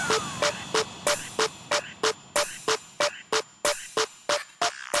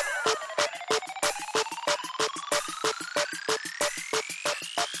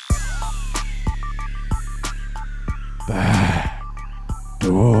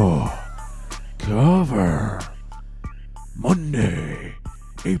Cover. Monday,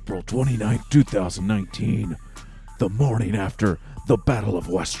 April 29th, 2019. The morning after the Battle of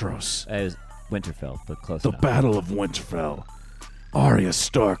Westeros. It was Winterfell, but close The enough. Battle of Winterfell. Arya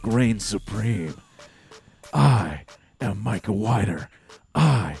Stark reigns supreme. I am Micah Wider.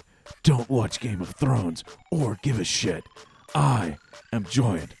 I don't watch Game of Thrones or give a shit. I am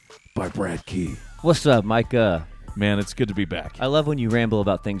joined by Brad Key. What's up, Micah? Man, it's good to be back. I love when you ramble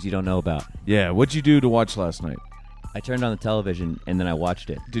about things you don't know about. Yeah, what'd you do to watch last night? I turned on the television and then I watched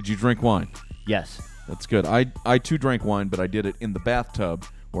it. Did you drink wine? Yes. That's good. I too drank wine, but I did it in the bathtub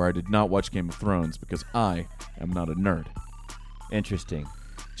where I did not watch Game of Thrones because I am not a nerd. Interesting.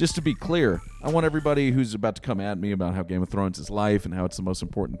 Just to be clear, I want everybody who's about to come at me about how Game of Thrones is life and how it's the most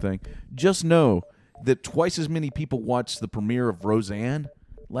important thing, just know that twice as many people watched the premiere of Roseanne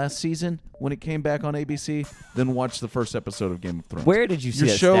last season when it came back on ABC than watched the first episode of Game of Thrones. Where did you see Your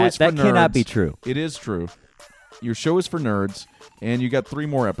that show stat? is for That cannot nerds. be true. It is true. Your show is for nerds, and you got 3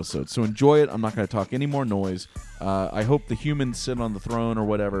 more episodes, so enjoy it. I'm not going to talk any more noise. I hope the humans sit on the throne or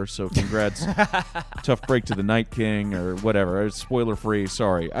whatever, so congrats. Tough break to the Night King or whatever. Spoiler-free,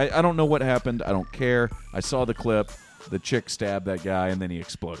 sorry. I don't know what happened. I don't care. I saw the clip. The chick stabbed that guy, and then he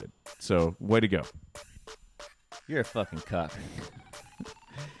exploded. So, way to go. You're a fucking cuck.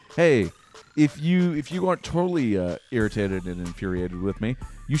 Hey, if you aren't totally irritated and infuriated with me,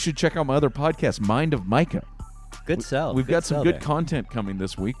 you should check out my other podcast, Mind of Micah. Good sell. We've got some sell good there. content coming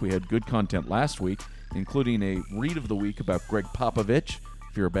this week. We had good content last week, including a read of the week about Greg Popovich.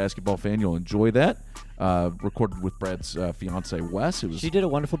 If you're a basketball fan, you'll enjoy that. Recorded with Brad's fiance Wes. She did a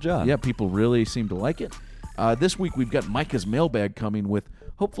wonderful job. Yeah, people really seem to like it. This week we've got Micah's mailbag coming with,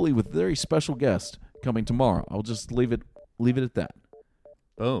 hopefully with very special guest coming tomorrow. I'll just leave it at that.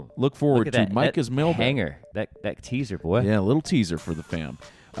 Boom. Look forward Look to at that, Micah's that mailbag. hanger. That teaser, boy. Yeah, a little teaser for the fam.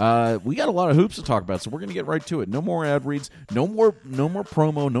 We got a lot of hoops to talk about, so we're going to get right to it. No more ad reads, no more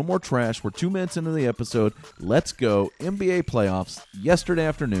promo, no more trash. We're 2 minutes into the episode. Let's go. NBA playoffs yesterday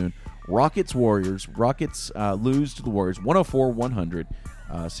afternoon. Rockets-Warriors. Rockets lose to the Warriors 104-100.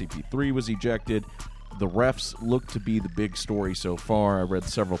 CP3 was ejected. The refs look to be the big story so far. I read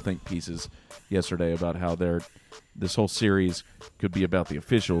several think pieces yesterday about how this whole series could be about the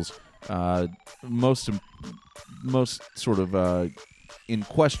officials. Most sort of in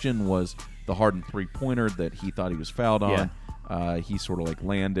question was the Harden three-pointer that he thought he was fouled on. Yeah. He sort of like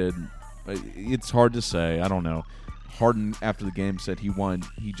landed. It's hard to say. I don't know. Harden after the game said he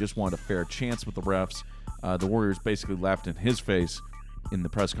just wanted a fair chance with the refs. The Warriors basically laughed in his face in the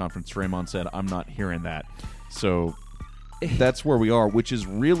press conference. Draymond said, "I'm not hearing that." So that's where we are, which is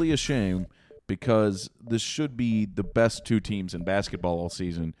really a shame because this should be the best 2 teams in basketball all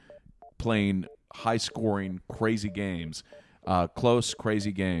season playing high-scoring, crazy games, close,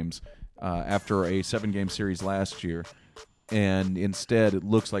 crazy games after a 7-game series last year. And instead, it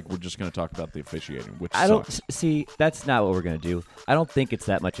looks like we're just going to talk about the officiating, which sucks. See, that's not what we're going to do. I don't think it's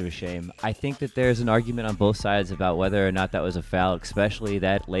that much of a shame. I think that there's an argument on both sides about whether or not that was a foul, especially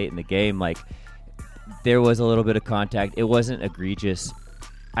that late in the game. Like, there was a little bit of contact. It wasn't egregious.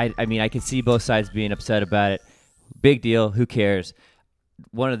 I mean, I could see both sides being upset about it. Big deal. Who cares?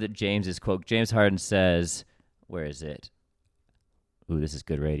 One of the James's quote, James Harden says, where is it? Ooh, this is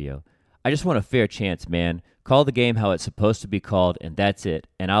good radio. I just want a fair chance, man. Call the game how it's supposed to be called, and that's it,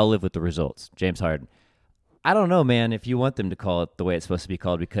 and I'll live with the results. James Harden. I don't know, man, if you want them to call it the way it's supposed to be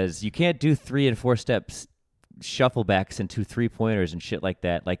called, because you can't do 3 and 4 steps shufflebacks into 3-pointers and shit like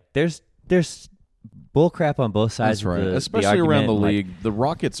that. Like, there's bullcrap on both sides. That's right. Of Especially the around the argument. league. The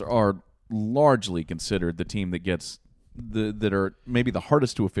Rockets are largely considered the team that gets that are maybe the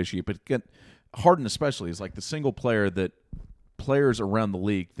hardest to officiate, but Harden especially is like the single player that players around the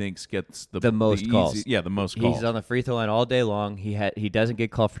league thinks gets the most calls. Yeah, the most calls. He's on the free throw line all day long. He doesn't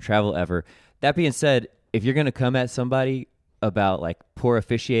get called for travel ever. That being said, if you're going to come at somebody about like poor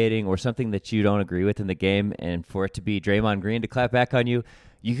officiating or something that you don't agree with in the game, and for it to be Draymond Green to clap back on you,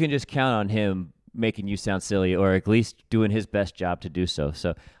 you can just count on him making you sound silly or at least doing his best job to do so.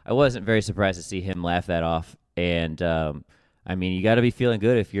 So I wasn't very surprised to see him laugh that off. And I mean, you got to be feeling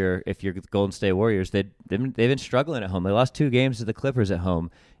good if you're the Golden State Warriors. They've been struggling at home. They lost 2 games to the Clippers at home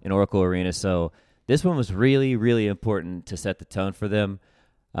in Oracle Arena. So this one was really, really important to set the tone for them.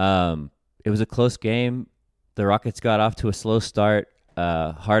 It was a close game. The Rockets got off to a slow start.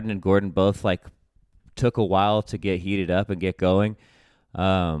 Harden and Gordon both took a while to get heated up and get going.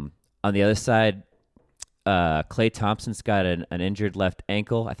 On the other side, Klay Thompson's got an injured left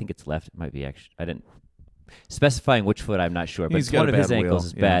ankle. I think it's left. It might be actually. I didn't specifying which foot. I'm not sure, but He's got one a of his bad ankles wheel,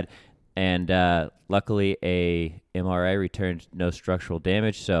 is yeah. bad. And luckily, a MRI returned no structural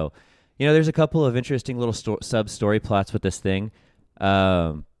damage. So, There's a couple of interesting little sub-story plots with this thing.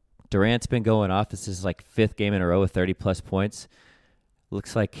 Durant's been going off. This is like 5th game in a row with 30-plus points.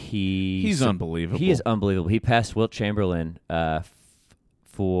 Looks like he's unbelievable. He is unbelievable. He passed Wilt Chamberlain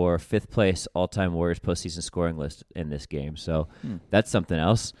for 5th place all-time Warriors postseason scoring list in this game. So that's something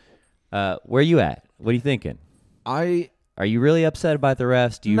else. Where are you at? What are you thinking? Are you really upset about the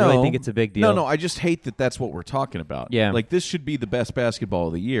refs? Do you really think it's a big deal? No. I just hate that that's what we're talking about. Yeah. Like, this should be the best basketball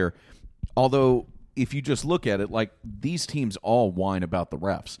of the year. Although, if you just look at it, like, these teams all whine about the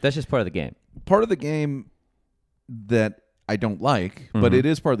refs. That's just part of the game. Part of the game that I don't like, but it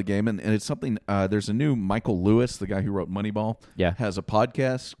is part of the game, and it's something. There's a new Michael Lewis, the guy who wrote Moneyball, has a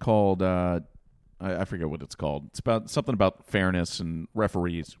podcast called I forget what it's called. It's about something about fairness and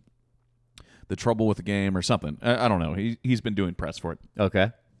referees, the trouble with the game or something. I don't know. He's been doing press for it.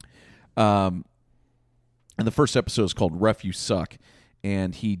 Okay. And the first episode is called "Ref You Suck,"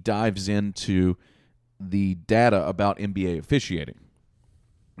 and he dives into the data about NBA officiating,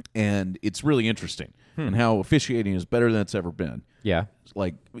 and it's really interesting. And how officiating is better than it's ever been. Yeah.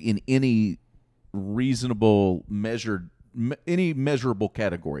 Like, in any reasonable any measurable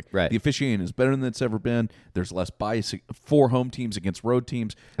category. Right. The officiating is better than it's ever been. There's less bias for home teams against road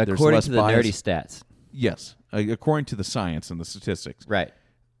teams. According There's less to the bias. nerdy stats. Yes. According to the science and the statistics. Right.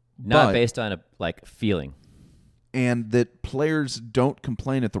 Not But- based on a feeling. And that players don't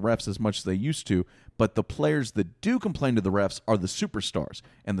complain at the refs as much as they used to, but the players that do complain to the refs are the superstars,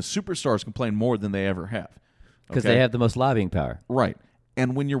 and the superstars complain more than they ever have. Because they have the most lobbying power. Right.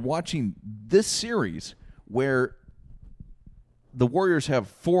 And when you're watching this series where the Warriors have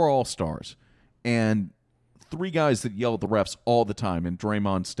 4 all-stars and 3 guys that yell at the refs all the time, and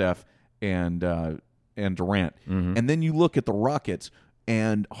Draymond, Steph, and Durant, and then you look at the Rockets,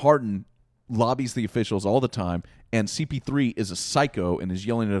 and Harden lobbies the officials all the time, and CP3 is a psycho and is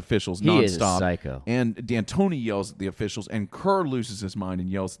yelling at officials nonstop. He is a psycho. And D'Antoni yells at the officials, and Kerr loses his mind and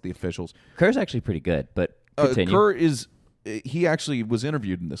yells at the officials. Kerr's actually pretty good, but continue. Kerr is he actually was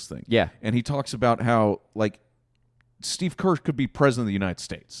interviewed in this thing. Yeah. And he talks about how, like, Steve Kerr could be president of the United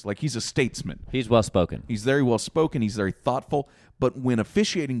States. Like, he's a statesman. He's well-spoken. He's very well-spoken. He's very thoughtful. But when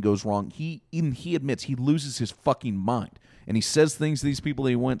officiating goes wrong, he admits he loses his fucking mind. And he says things to these people that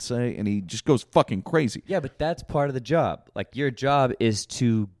he won't say, and he just goes fucking crazy. Yeah, but that's part of the job. Like, your job is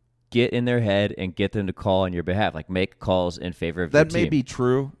to get in their head and get them to call on your behalf. Like, make calls in favor of your That team. may be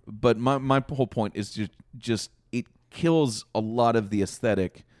true, but my whole point is just it kills a lot of the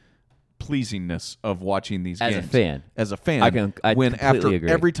aesthetic pleasingness of watching these As a games. fan. As a fan. I when completely after agree.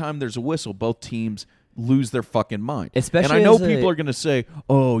 every time there's a whistle, both teams lose their fucking mind. Especially and I know as a- people are going to say,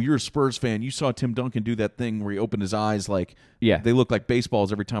 "Oh, you're a Spurs fan. You saw Tim Duncan do that thing where he opened his eyes like they look like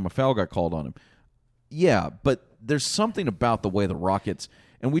baseballs every time a foul got called on him." Yeah, but there's something about the way the Rockets,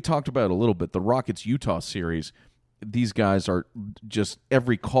 and we talked about it a little bit, the Rockets-Utah series, these guys are just,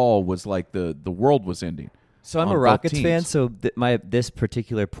 every call was like the world was ending. So I'm on a both Rockets teams. fan, so this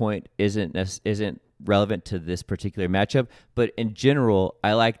particular point isn't relevant to this particular matchup. But in general,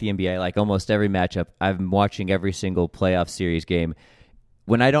 I like the NBA. I like almost every matchup. I'm watching every single playoff series game.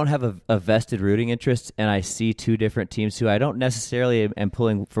 When I don't have a vested rooting interest and I see 2 different teams who I don't necessarily am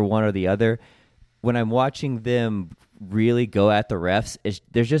pulling for one or the other, when I'm watching them really go at the refs,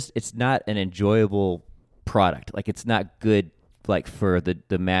 it's not an enjoyable product. Like, it's not good, like, for the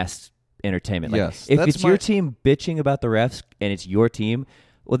mass entertainment. Like, Yes, if that's it's your my- team bitching about the refs and it's your team,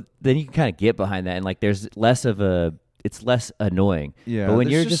 well, then you can kind of get behind that, and like there's it's less annoying. Yeah, but when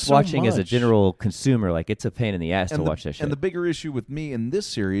there's you're just just so watching as a much. general consumer, like, it's a pain in the ass to watch that shit. And the bigger issue with me in this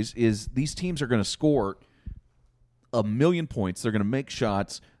series is these teams are going to score 1,000,000 points. They're going to make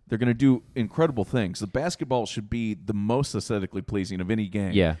shots. They're going to do incredible things. The basketball should be the most aesthetically pleasing of any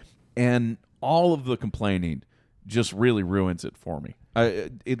game. Yeah. And all of the complaining just really ruins it for me,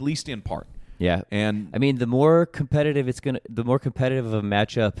 at least in part. Yeah, And I mean, the more competitive the more competitive of a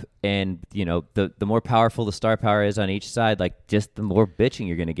matchup, and the more powerful the star power is on each side, like, just the more bitching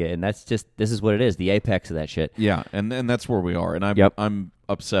you're gonna get, and this is what it is, the apex of that shit. yeah, and that's where we are. And I'm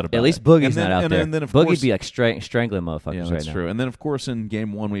upset about it. At least Boogie's And then- not out and there. then, of Boogie'd course, be like strangling motherfuckers yeah, right that's now. true. And then, of course, in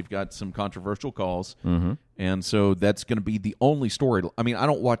Game 1, we've got some controversial calls. Mm-hmm. And so that's going to be the only story. I mean, I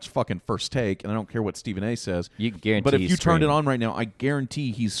don't watch fucking First Take, and I don't care what Stephen A. says. You can guarantee But if he's you turned it screaming. on right now, I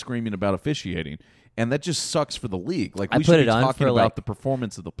guarantee he's screaming about officiating. And that just sucks for the league. Like, I we put should it be on talking for, about like- the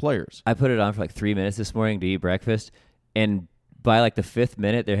performance of the players. I put it on for like 3 minutes this morning to eat breakfast, and by like the 5th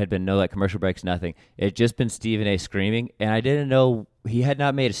minute, there had been no like commercial breaks, nothing. It had just been Stephen A. screaming, and I didn't know he had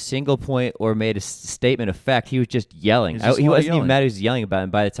not made a single point or made a statement of fact. He was just yelling. He's just He a lot of wasn't even yelling. mad. He was yelling about it.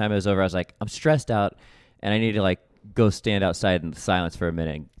 And by the time it was over, I was like, I'm stressed out, and I need to like go stand outside in the silence for a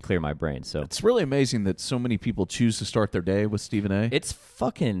minute and clear my brain. So It's really amazing that so many people choose to start their day with Stephen A. it's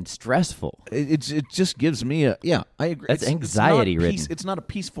fucking stressful. It just gives me I agree. That's It's not anxiety-ridden. It's not a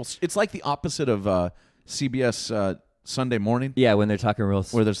peaceful. It's like the opposite of CBS Sunday Morning. Yeah, when they're talking real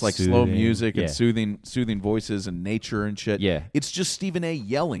Where there's like slow soothing. music Yeah. and soothing voices and nature and shit. Yeah. It's just Stephen A.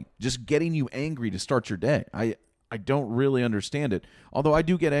 yelling, just getting you angry to start your day. I don't really understand it. Although I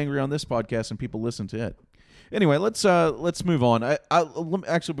do get angry on this podcast and people listen to it. Anyway, let's move on.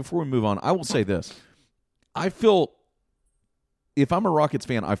 Actually, before we move on, I will say this. I feel, if I'm a Rockets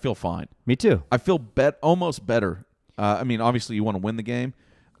fan, I feel fine. Me too. I feel almost better. I mean, obviously you want to win the game,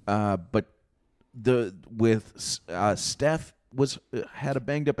 but Steph had a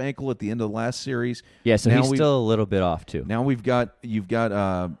banged up ankle at the end of the last series. Yeah, so Now he's still a little bit off too. Now you've got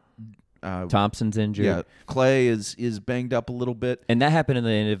Thompson's injured. yeah, Clay is banged up a little bit. And that happened in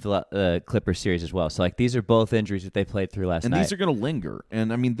the end of the Clippers series as well. So, like, these are both injuries that they played through last And night. these are going to linger.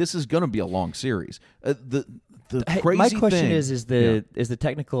 And I mean, this is going to be a long series. The Hey, crazy my question thing, is the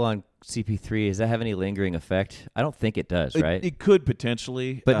technical on CP3, does that have any lingering effect? I don't think it does, right? It could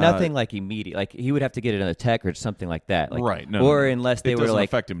potentially, but nothing like immediate. Like, he would have to get another tech or something like that. Like, right? No, or no. unless they it were doesn't like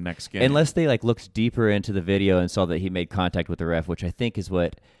affect him next game. unless they like looked deeper into the video and saw that he made contact with the ref, which I think is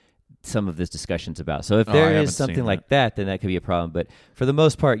what some of this discussion's about. So if I there haven't is something seen like that, then that could be a problem. But for the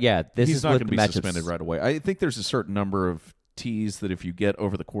most part, yeah, this he's is not what going the to be matchups. suspended right away. I think there's a certain number of T's that if you get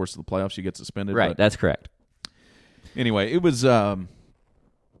over the course of the playoffs, you get suspended. Right, But that's correct. anyway, it was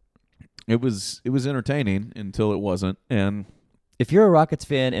entertaining until it wasn't, and If you're a Rockets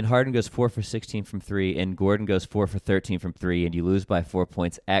fan and Harden goes 4 for 16 from 3 and Gordon goes 4 for 13 from 3 and you lose by 4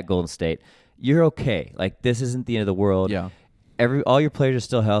 points at Golden State, you're okay. Like, this isn't the end of the world. yeah. All your players are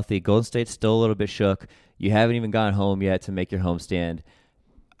still healthy. Golden State's still a little bit shook. You haven't even gone home yet to make your homestand.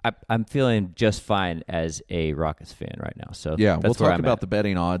 I'm feeling just fine as a Rockets fan right now. So Yeah, that's we'll where talk I'm about at. the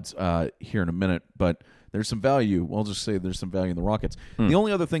betting odds here in a minute, but there's some value. We'll just say there's some value in the Rockets. The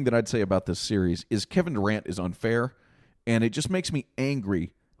only other thing that I'd say about this series is Kevin Durant is unfair, and it just makes me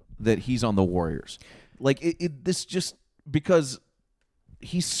angry that he's on the Warriors. Like, this just because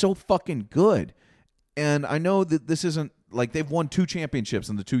he's so fucking good. And I know that this isn't, like, they've won 2 championships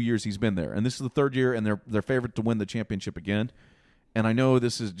in the 2 years he's been there, and this is the 3rd year, and they're favored to win the championship again. And I know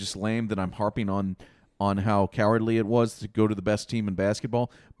this is just lame that I'm harping on how cowardly it was to go to the best team in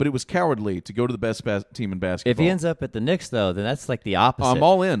basketball, but it was cowardly to go to the best team in basketball. If he ends up at the Knicks, though, then that's like the opposite. I'm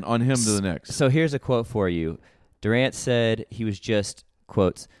all in on him to the Knicks. So here's a quote for you. Durant said he was just,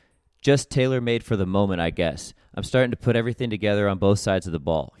 quotes, just tailor-made for the moment, I guess. I'm starting to put everything together on both sides of the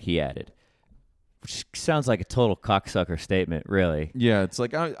ball, he added. Which sounds like a total cocksucker statement, really. Yeah, it's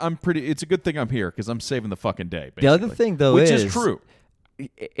like I'm pretty. It's a good thing I'm here because I'm saving the fucking day. Basically. The other thing, though, which is true.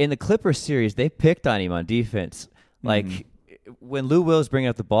 In the Clippers series, they picked on him on defense. Like, when Lou Will was bringing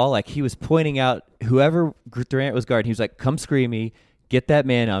up the ball, like, he was pointing out whoever Durant was guarding, he was like, come screen me, get that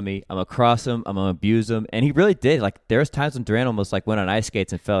man on me, I'm going to cross him, I'm going to abuse him. And he really did. Like, there was times when Durant almost, like, went on ice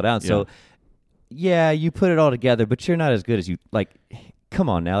skates and fell down. So, yeah, you put it all together, but you're not as good as you, like, come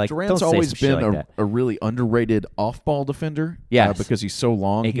on now. Like, Durant's don't say always some shit been like that. a really underrated off-ball defender. Yes. Because he's so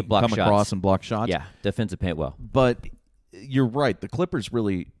long, He can block come shots. across and block shots. Yeah, defensive paint well. But you're right. The Clippers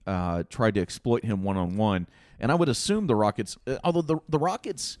really tried to exploit him one-on-one. And I would assume the Rockets, although the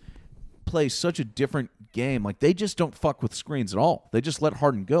Rockets play such a different game, like they just don't fuck with screens at all. They just let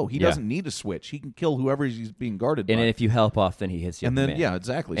Harden go. He doesn't need to switch. He can kill whoever he's being guarded by. And then if you help off, then he hits you. And then, man. yeah,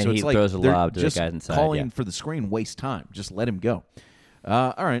 exactly. And so he it's like throws a they're lob to the just guys inside. calling yeah. for the screen, waste time. Just let him go.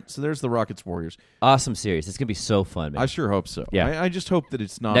 All right, so there's the Rockets-Warriors. Awesome series. It's going to be so fun, man. I sure hope so. Yeah. I just hope that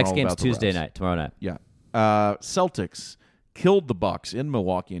it's not Next all game's about the Tuesday refs. night, tomorrow night. Yeah. Celtics killed the Bucks in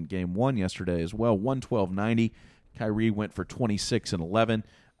Milwaukee in Game 1 yesterday as well, 112-90. Kyrie went for 26 and 11.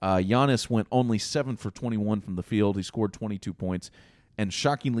 Giannis went only 7 for 21 from the field. He scored 22 points and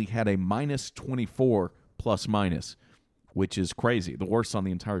shockingly had a minus 24 plus-minus, which is crazy, the worst on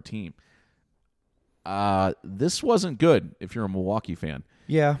the entire team. This wasn't good if you're a Milwaukee fan.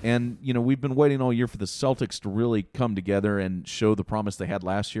 Yeah. And, you know, we've been waiting all year for the Celtics to really come together and show the promise they had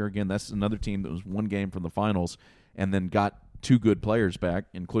last year. Again, that's another team that was one game from the finals and then got 2 good players back,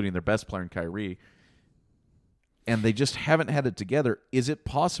 including their best player in Kyrie. And they just haven't had it together. Is it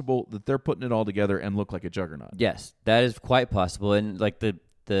possible that they're putting it all together and look like a juggernaut? Yes, that is quite possible. And like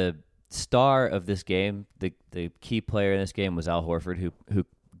the star of this game, the key player in this game was Al Horford, who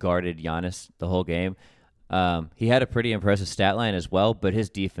guarded Giannis the whole game. He had a pretty impressive stat line as well, but his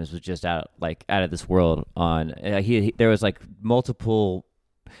defense was just out of this world. There was like multiple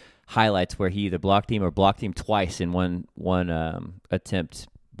highlights where he either blocked him or blocked him twice in one attempt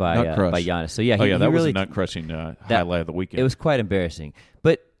by Nut crush. by Giannis. So yeah, that was really a nut crushing highlight of the weekend. It was quite embarrassing,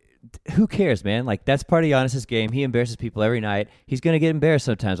 but who cares, man? Like, that's part of Giannis's game. He embarrasses people every night. He's going to get embarrassed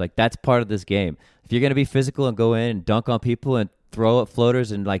sometimes. Like, that's part of this game. If you're going to be physical and go in and dunk on people and throw up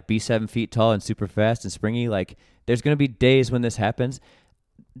floaters and, like, be 7 feet tall and super fast and springy, like, there's going to be days when this happens.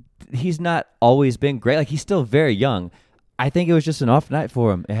 He's not always been great. Like, he's still very young. I think it was just an off night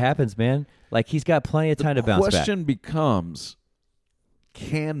for him. It happens, man. Like, he's got plenty of time to bounce back. The question becomes,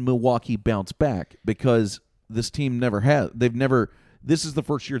 can Milwaukee bounce back? Because this team never has. This is the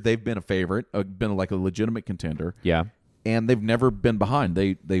first year they've been a favorite, been like a legitimate contender. Yeah. And they've never been behind.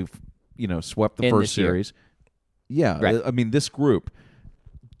 They've swept the first series. Yeah. Right. I mean, this group,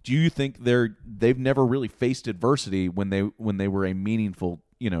 do you think they've never really faced adversity when they were a meaningful,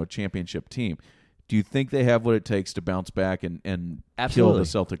 championship team? Do you think they have what it takes to bounce back and kill the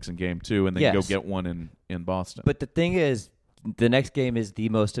Celtics in game 2 and then go get one in Boston? But the thing is, the next game is the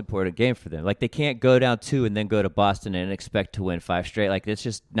most important game for them. Like, they can't go down 2 and then go to Boston and expect to win 5 straight. Like, it's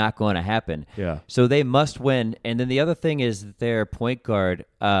just not going to happen. Yeah. So they must win. And then the other thing is that their point guard,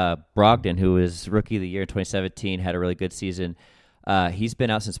 Brogdon, who was Rookie of the Year in 2017, had a really good season. He's been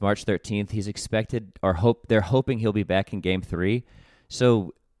out since March 13th. He's expected, they're hoping he'll be back in game 3.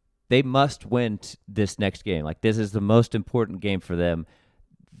 So they must win this next game. Like, this is the most important game for them.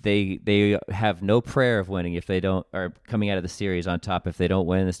 They have no prayer of winning if they don't, or coming out of the series on top if they don't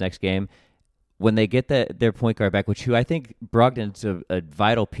win this next game. When they get their point guard back, who I think Brogdon's a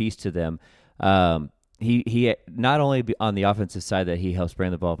vital piece to them. He not only on the offensive side that he helps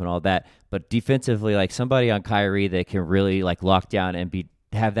bring the ball up and all that, but defensively, like somebody on Kyrie that can really like lock down and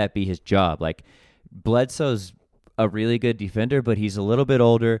have that be his job. Like, Bledsoe's a really good defender, but he's a little bit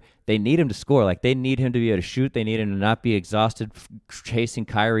older. They need him to score. Like, they need him to be able to shoot. They need him to not be exhausted chasing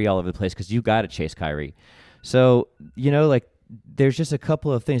Kyrie all over the place, because you got to chase Kyrie. So, like, there's just a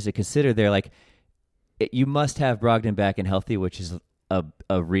couple of things to consider there. Like, you must have Brogdon back and healthy, which is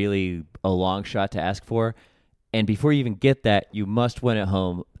a really long shot to ask for. And before you even get that, you must win at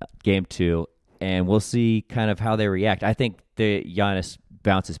home game 2, and we'll see kind of how they react. I think Giannis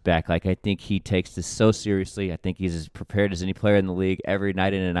bounces back. Like, I think he takes this so seriously. I think he's as prepared as any player in the league every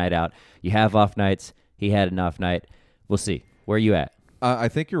night in and night out. You have off nights. He had an off night. We'll see. Where are you at? I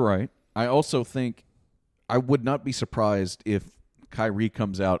think you're right. I also think I would not be surprised if Kyrie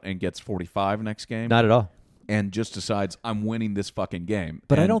comes out and gets 45 next game. Not at all. And just decides, I'm winning this fucking game.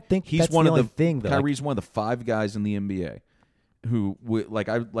 But and I don't think he's that's one the of only thing, though. Kyrie's one of the 5 guys in the NBA who, like,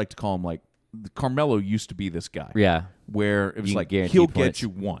 I like to call him, like, Carmelo used to be this guy. Yeah. Where it was like, points. he'll get you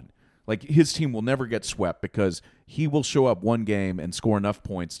one. Like, his team will never get swept because he will show up one game and score enough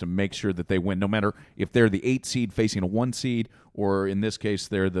points to make sure that they win, no matter if they're the 8 seed facing a 1 seed, or in this case,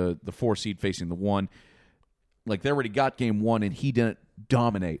 they're the 4 seed facing the 1. Like, they already got game 1 and he didn't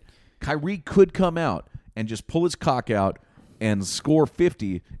dominate. Kyrie could come out and just pull his cock out and score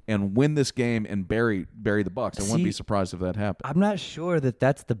 50 and win this game and bury the Bucks. I wouldn't be surprised if that happened. I'm not sure that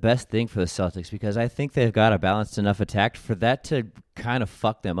that's the best thing for the Celtics, because I think they've got a balanced enough attack for that to kind of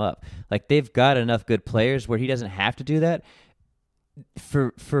fuck them up. Like, they've got enough good players where he doesn't have to do that.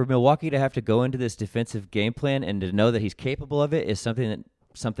 For Milwaukee to have to go into this defensive game plan and to know that he's capable of it is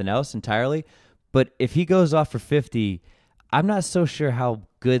something else entirely. But if he goes off for 50, I'm not so sure how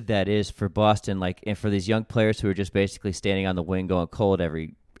good that is for Boston, like, and for these young players who are just basically standing on the wing going cold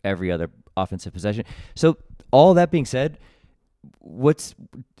every other offensive possession. So all that being said, what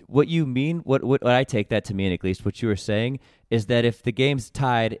you mean, what I take that to mean, at least what you were saying, is that if the game's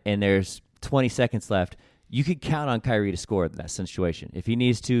tied and there's 20 seconds left, you could count on Kyrie to score in that situation. If he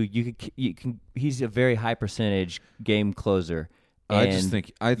needs to, you can. He's a very high percentage game closer. I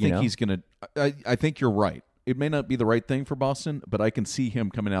think he's gonna. I think you're right. It may not be the right thing for Boston, but I can see him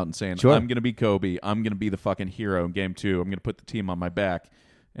coming out and saying, sure, I'm going to be Kobe. I'm going to be the fucking hero in game 2. I'm going to put the team on my back,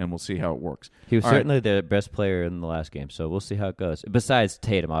 and we'll see how it works. He was certainly the best player in the last game, so we'll see how it goes. Besides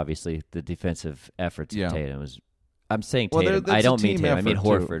Tatum, obviously, the defensive efforts of Tatum was... I'm saying Tatum. I don't mean Tatum. I mean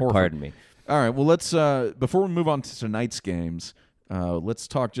Horford. Pardon me. All right, well, let's... before we move on to tonight's games, let's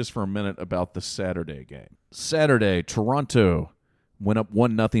talk just for a minute about the Saturday game. Saturday, Toronto went up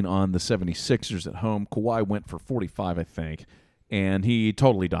 1-0 on the 76ers at home. Kawhi went for 45, I think, and he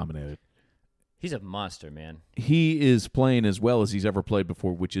totally dominated. He's a monster, man. He is playing as well as he's ever played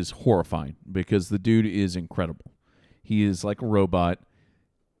before, which is horrifying because the dude is incredible. He is like a robot.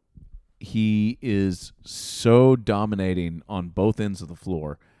 He is so dominating on both ends of the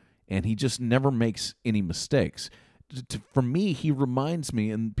floor, and he just never makes any mistakes. For me, he reminds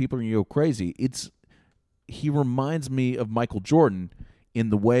me, and people are going to go crazy, he reminds me of Michael Jordan in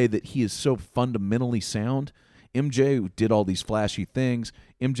the way that he is so fundamentally sound MJ did all these flashy things.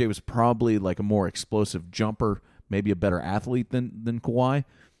 MJ was probably like a more explosive jumper, maybe a better athlete than Kawhi.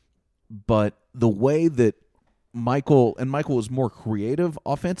 But the way that Michael was more creative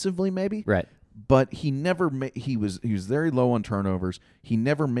offensively, maybe, Right. but he never he was very low on turnovers. He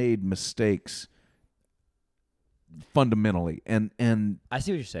never made mistakes fundamentally, and I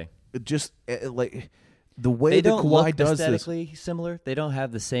see what you're saying. just like the way They that don't Kawhi look does this. aesthetically similar. They don't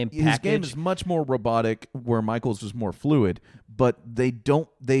have the same package. His game is much more robotic, where Michael's was more fluid. But they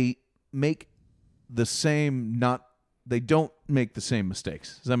make the same they don't make the same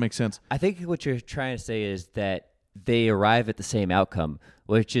mistakes. Does that make sense? I think what you're trying to say is that they arrive at the same outcome,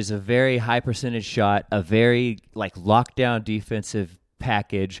 which is a very high percentage shot, a very like lockdown defensive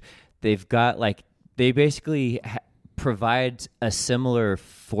package. They've got they basically provide a similar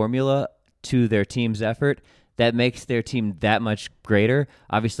formula to their team's effort that makes their team that much greater.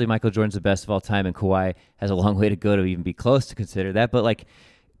 Obviously, Michael Jordan's the best of all time, and Kawhi has a long way to go to even be close to consider that. But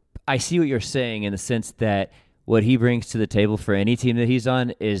I see what you're saying in the sense that what he brings to the table for any team that he's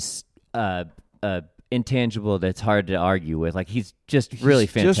on is intangible that's hard to argue with. He's just really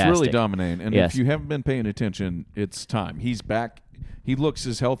fantastic. Just really dominating. And Yes. if you haven't been paying attention, it's time. He's back. He looks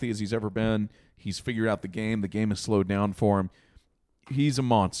as healthy as he's ever been. He's figured out the game. The game has slowed down for him. He's a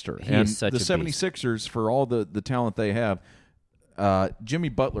monster. He and is such the a beast. 76ers, for all the talent they have, Jimmy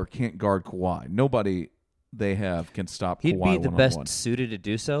Butler can't guard Kawhi. Nobody they have can stop He'd Kawhi be the one-on-one. best suited to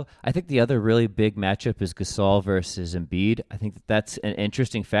do so. I think the other really big matchup is Gasol versus Embiid. I think that's an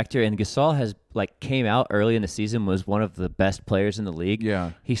interesting factor. And Gasol has came out early in the season, was one of the best players in the league.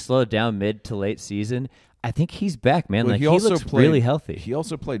 Yeah. He slowed down mid to late season. I think he's back, man. Well, he looks really healthy. He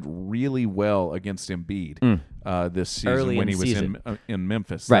also played really well against Embiid this season Early when in he the was season. in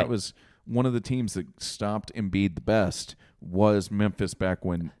Memphis. Right. That was one of the teams that stopped Embiid the best was Memphis back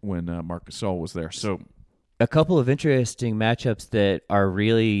when Marc Gasol was there. So A couple of interesting matchups that are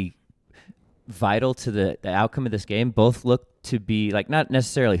really vital to the outcome of this game. Both look to be not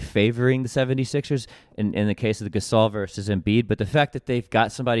necessarily favoring the 76ers in the case of the Gasol versus Embiid, but the fact that they've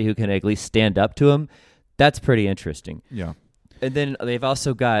got somebody who can at least stand up to him, that's pretty interesting. yeah. And then they've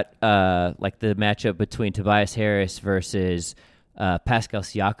also got the matchup between Tobias Harris versus Pascal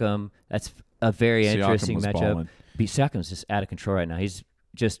Siakam. That's a very Siakam interesting was matchup. balling. Siakam's just out of control right now. He's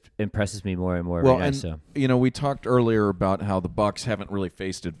just impresses me more and more Well, every night. and So we talked earlier about how the Bucks haven't really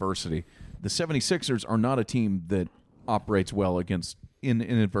faced adversity. The 76ers are not a team that operates well in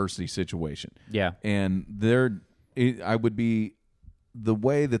an adversity situation. yeah. And I would be the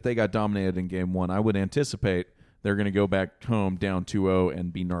way that they got dominated in game one, I would anticipate they're going to go back home down 2-0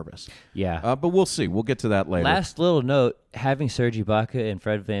 and be nervous. Yeah. But we'll see. We'll get to that later. Last little note, having Serge Ibaka and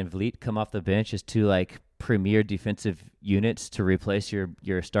Fred VanVleet come off the bench is two premier defensive units to replace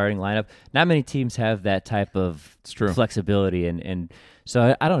your starting lineup. Not many teams have that type of true. flexibility, and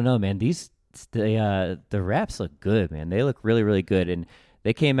so I don't know, man. The Raps look good, man. They look really, really good, and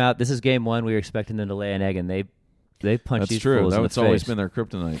they came out. This is game one. We were expecting them to lay an egg, and they punched That's these true. fools in the That's always face. been their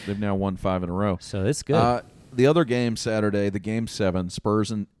kryptonite. They've now won 5 in a row. So it's good. The other game Saturday, the game 7,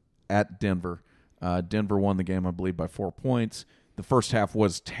 Spurs at Denver. Denver won the game, I believe, by 4 points. The first half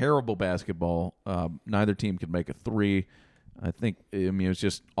was terrible basketball. Neither team could make a three. It was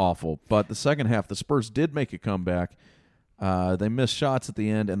just awful. But the second half, the Spurs did make a comeback. They missed shots at the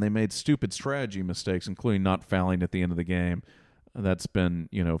end, and they made stupid strategy mistakes, including not fouling at the end of the game. That's been,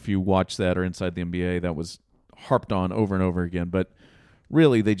 if you watch that or Inside the NBA, that was harped on over and over again. But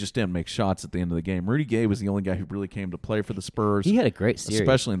really, they just didn't make shots at the end of the game. Rudy Gay was the only guy who really came to play for the Spurs. He had a great series,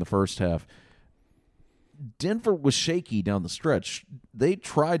 especially in the first half. Denver was shaky down the stretch. They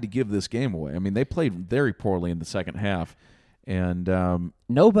tried to give this game away. I mean, they played very poorly in the second half. And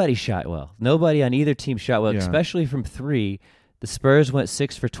nobody shot well. Nobody on either team shot well, Yeah. especially from three. The Spurs went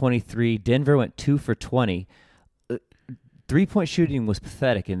 6 for 23. Denver went 2 for 20. 3-point shooting was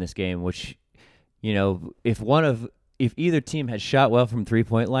pathetic in this game, which, if either team had shot well from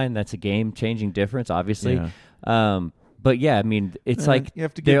 3-point line, that's a game-changing difference, obviously. Yeah. But yeah, I mean, it's you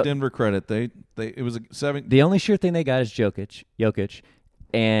have to give Denver credit. It was a 7. The only sure thing they got is Jokic,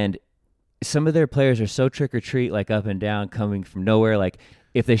 and some of their players are so trick or treat, up and down, coming from nowhere.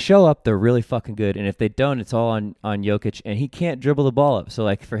 If they show up, they're really fucking good, and if they don't, it's all on Jokic, and he can't dribble the ball up.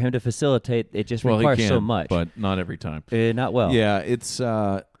 So for him to facilitate, it just requires he can, so much, but not every time. Not well. Yeah, it's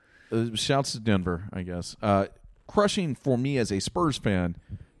shouts to Denver, I guess. Crushing for me as a Spurs fan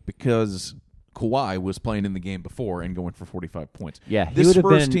because Kawhi was playing in the game before and going for 45 points. Yeah, he this would have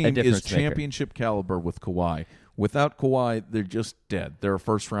Spurs been a team is difference maker. championship caliber with Kawhi. Without Kawhi, they're just dead. They're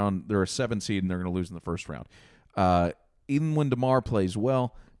a 7 seed, and they're going to lose in the first round. Even when DeMar plays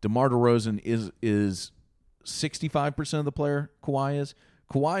well, DeMar DeRozan is 65% of the player Kawhi is.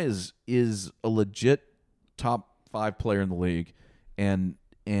 Kawhi is a legit top 5 player in the league, and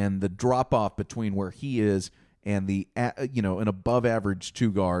the drop off between where he is and the an above average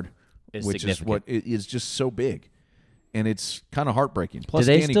 2 guard, which is what is just so big, and it's kind of heartbreaking. Plus,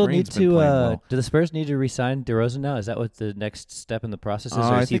 do they Danny still Green's need been to? playing well. Do the Spurs need to re-sign DeRozan now? Is that what the next step in the process is? Or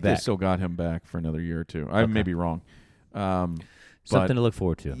I is he think they back? still got him back for another year or two. I may be wrong. Something to look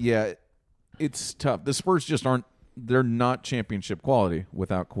forward to. Yeah, it's tough. The Spurs just aren't. They're not championship quality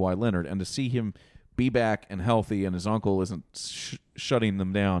without Kawhi Leonard, and to see him be back and healthy, and his uncle isn't shutting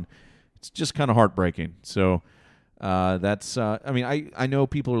them down, it's just kind of heartbreaking. So that's. I mean, I know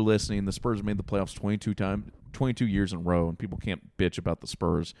people are listening. The Spurs made the playoffs 22 years in a row, and people can't bitch about the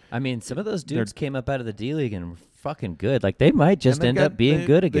Spurs. I mean, some of those dudes came up out of the D League and were fucking good. Like they might just end up being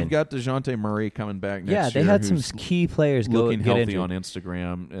good again. They've got DeJounte Murray coming back next year. Yeah, they had some key players looking get healthy injured. on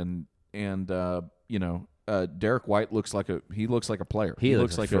Instagram, and Derek White looks like a player. He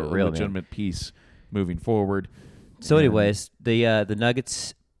looks like a legitimate piece moving forward. So, anyways, the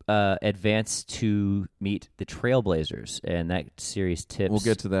Nuggets advance to meet the Trailblazers, and that series tips. We'll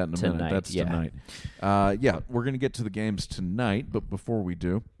get to that in a tonight. minute. That's tonight. We're going to get to the games tonight, but before we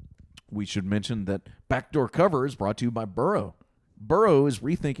do, we should mention that Backdoor Cover is brought to you by Burrow. Burrow is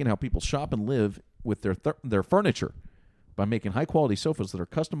rethinking how people shop and live with their furniture by making high-quality sofas that are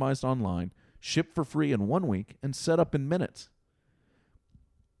customized online, shipped for free in 1 week, and set up in minutes.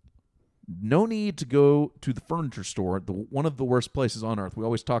 No need to go to the furniture store, one of the worst places on earth. We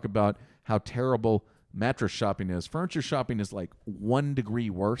always talk about how terrible mattress shopping is. Furniture shopping is like 1 degree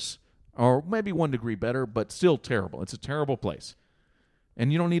worse, or maybe 1 degree better, but still terrible. It's a terrible place.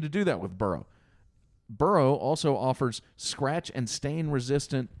 And you don't need to do that with Burrow. Burrow also offers scratch and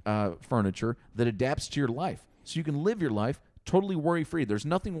stain-resistant furniture that adapts to your life, so you can live your life totally worry-free. There's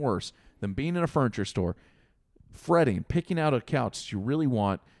nothing worse than being in a furniture store, fretting, picking out a couch that you really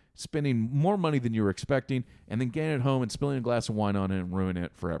want, spending more money than you were expecting, and then getting it home and spilling a glass of wine on it and ruining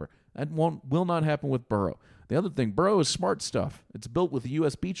it forever. That will not happen with Burrow. The other thing, Burrow is smart stuff. It's built with a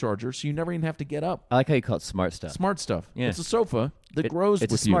USB charger, so you never even have to get up. I like how you call it smart stuff. Smart stuff. Yeah. It's a sofa that grows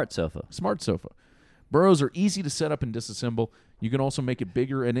with you. It's a smart sofa. Smart sofa. Burrows are easy to set up and disassemble. You can also make it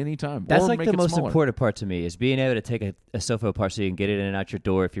bigger at any time. That's or like make the it most smaller. important part to me is being able to take a sofa apart so you can get it in and out your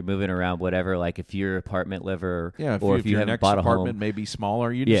door if you're moving around, whatever. Like if you're apartment liver, or if you your haven't next bought a apartment home. may be smaller.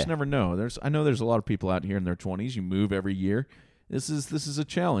 You just never know. I know there's a lot of people out here in their 20s. You move every year. This is a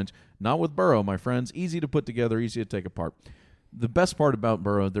challenge. Not with Burrow, my friends. Easy to put together, easy to take apart. The best part about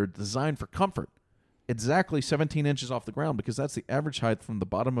Burrow, they're designed for comfort. Exactly 17 inches off the ground, because that's the average height from the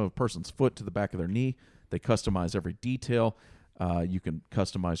bottom of a person's foot to the back of their knee. They customize every detail. You can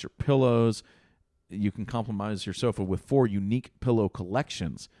customize your pillows. You can customize your sofa with 4 unique pillow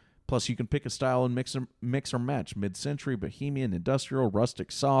collections. Plus, you can pick a style and mix or match: mid-century, bohemian, industrial,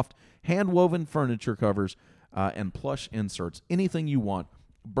 rustic, soft, hand-woven furniture covers, and plush inserts. Anything you want,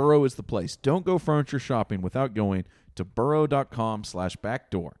 Burrow is the place. Don't go furniture shopping without going to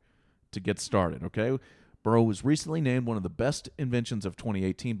burrow.com/backdoor to get started, okay? Burrow was recently named one of the best inventions of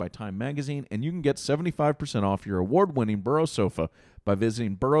 2018 by Time Magazine, and you can get 75% off your award-winning Burrow sofa by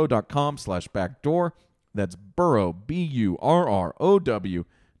visiting burrow.com/backdoor. That's Burrow,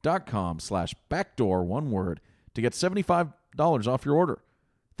 BURROW.com/backdoor, one word, to get $75 off your order.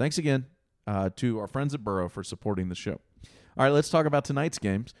 Thanks again to our friends at Burrow for supporting the show. All right, let's talk about tonight's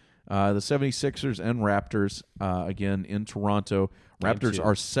games. The 76ers and Raptors, again, in Toronto. Raptors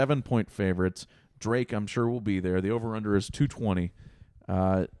are 7-point favorites. Drake, I'm sure, will be there. The over-under is 220.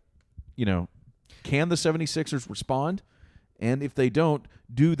 Can the 76ers respond? And if they don't,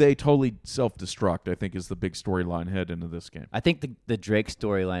 do they totally self-destruct, I think, is the big storyline head into this game. I think the Drake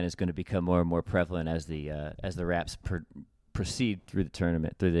storyline is going to become more and more prevalent as the Raps proceed through the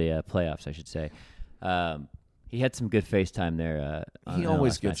tournament, through the playoffs, I should say. He had some good FaceTime there. He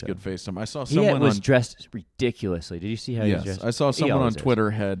always gets good FaceTime. I saw he someone was dressed ridiculously. Did you see how he was dressed? Yes, I saw someone on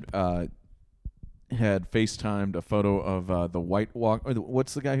Twitter had FaceTimed a photo of the White Walk.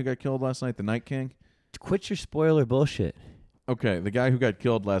 What's the guy who got killed last night? The Night King? Quit your spoiler bullshit. Okay, the guy who got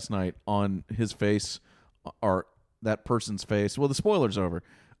killed last night, on his face, or that person's face. Well, the spoiler's over.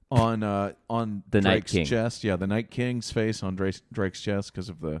 On the Drake's chest. Yeah, the Night King's face on Drake's chest because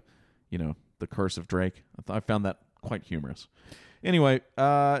of the curse of Drake. I found that quite humorous. Anyway,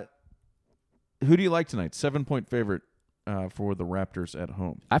 who do you like tonight? 7-point favorite for the Raptors at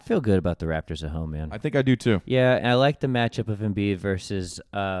home. I feel good about the Raptors at home, man. I think I do too. Yeah, and I like the matchup of Embiid versus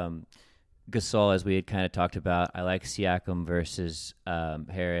Gasol, as we had kind of talked about. I like Siakam versus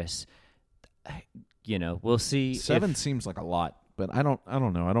Harris. We'll see. 7 seems like a lot, but I don't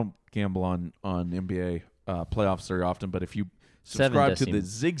know. I don't gamble on NBA playoffs very often, but if you Seven subscribe does to seem-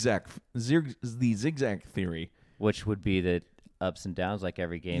 the zigzag theory, which would be the ups and downs like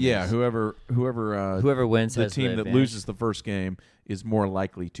every game. yeah, is. whoever wins the has team the that advantage. loses the first game is more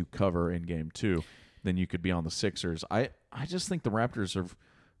likely to cover in game 2 than you could be on the Sixers. I just think the Raptors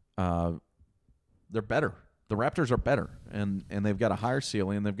are they're better. The Raptors are better, and they've got a higher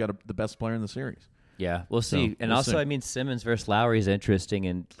ceiling, and they've got the best player in the series. Yeah, we'll see. And we'll also, see. I mean, Simmons versus Lowry is interesting,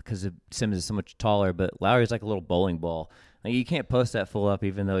 and because Simmons is so much taller, but Lowry's like a little bowling ball. Like, you can't post that full up,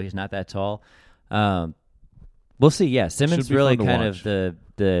 even though he's not that tall. We'll see. Yeah, Simmons Should be really fun to kind watch.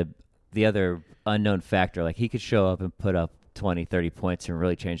 of the other unknown factor. Like, he could show up and put up 20, 30 points and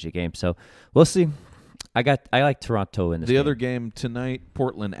really change the game. So we'll see. I like Toronto in this. The game. other game tonight,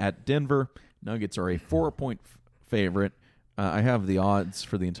 Portland at Denver. Nuggets are a 4-point favorite. I have the odds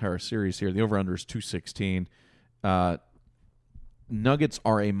for the entire series here. The over-under is 216. Nuggets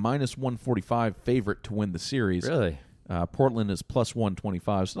are a minus 145 favorite to win the series. Really, Portland is plus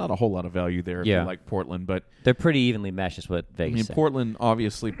 125. It's not a whole lot of value there if Yeah. you like Portland, but they're pretty evenly matched, is what I Vegas mean, said. Portland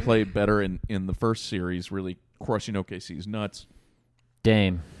obviously played better in the first series, really crushing OKC's nuts.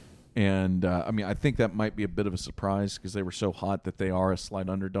 Dame. And, I mean, I think that might be a bit of a surprise because they were so hot that they are a slight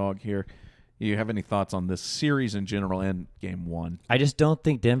underdog here. You have any thoughts on this series in general and Game 1? I just don't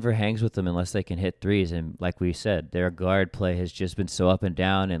think Denver hangs with them unless they can hit threes. And like we said, their guard play has just been so up and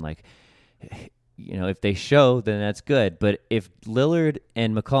down. And, like, you know, if they show, then that's good. But if Lillard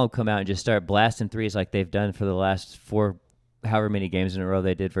and McCollum come out and just start blasting threes like they've done for the last however many games in a row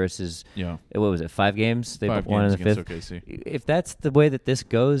they did versus, Yeah. what was it, 5 games? They 5 won in games the against fifth. OKC. If that's the way that this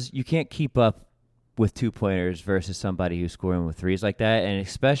goes, you can't keep up with 2-pointers versus somebody who's scoring with threes like that, and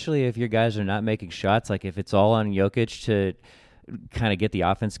especially if your guys are not making shots, like if it's all on Jokic to kind of get the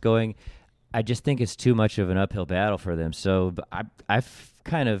offense going, I just think it's too much of an uphill battle for them. So I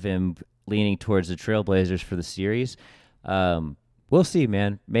kind of am leaning towards the Trailblazers for the series. We'll see,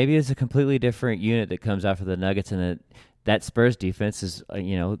 man. Maybe it's a completely different unit that comes out for the Nuggets, and that Spurs defense is,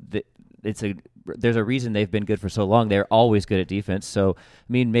 there's a reason they've been good for so long. They're always good at defense. So, I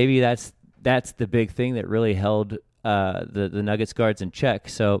mean, maybe that's the big thing that really held the Nuggets guards in check.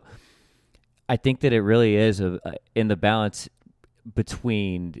 So I think that it really is in the balance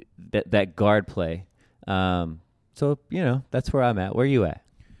between that guard play. So, that's where I'm at. Where are you at?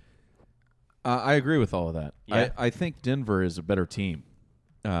 I agree with all of that. Yeah. I think Denver is a better team.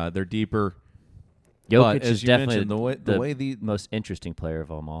 They're deeper. Jokic But as is you definitely mentioned, the way the most interesting player of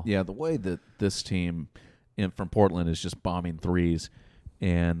them all. Yeah, the way that this team from Portland is just bombing threes,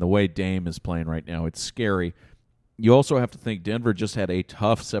 and the way Dame is playing right now, it's scary. You also have to think Denver just had a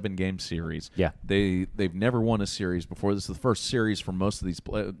tough 7-game series. Yeah. They've never won a series before. This is the first series for most of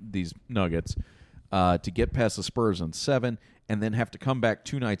these Nuggets to get past the Spurs in 7, and then have to come back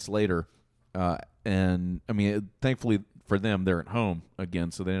 2 nights later. And I mean, thankfully for them, they're at home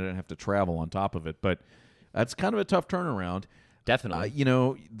again, so they don't have to travel on top of it. But that's kind of a tough turnaround. Definitely.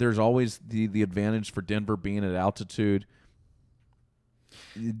 There's always the advantage for Denver being at altitude.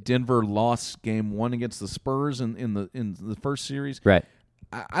 Denver lost Game 1 against the Spurs in the first series. Right.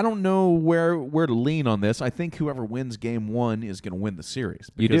 I don't know where to lean on this. I think whoever wins Game 1 is going to win the series.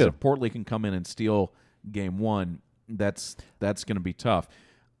 You Because do. if Portland can come in and steal Game 1, that's going to be tough.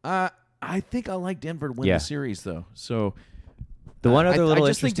 I think I like Denver to win Yeah. the series, though. So The one other little I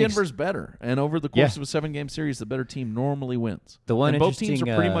just think interesting Denver's better, and over the course of a 7-game series, the better team normally wins. The one and both teams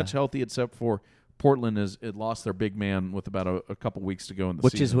interesting, are pretty much healthy, except for Portland it lost their big man with about a couple weeks to go in the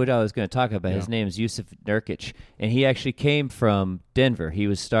Which season. is what I was going to talk about. Yeah. His name is Yusuf Nurkic, and he actually came from Denver. He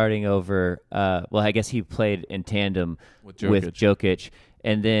was starting over. I guess he played in tandem With Jokic,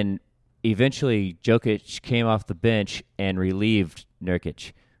 and then eventually Jokic came off the bench and relieved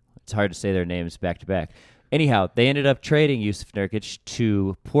Nurkic. It's hard to say their names back to back. Anyhow, they ended up trading Yusuf Nurkic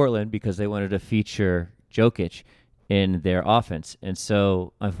to Portland because they wanted to feature Jokic in their offense. And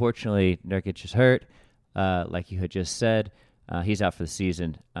so, unfortunately, Nurkic is hurt, like you had just said. He's out for the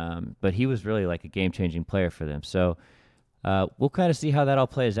season. But he was really like a game-changing player for them. So we'll kind of see how that all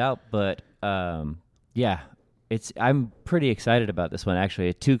plays out. But, I'm pretty excited about this one,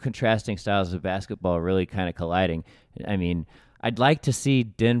 actually. 2 contrasting styles of basketball really kind of colliding. I mean, I'd like to see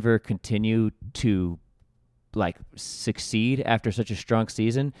Denver continue to succeed after such a strong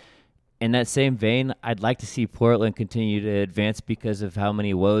season. In that same vein, I'd like to see Portland continue to advance because of how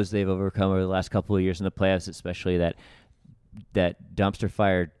many woes they've overcome over the last couple of years in the playoffs, especially that dumpster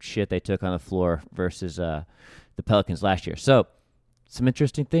fire shit they took on the floor versus the Pelicans last year. So, some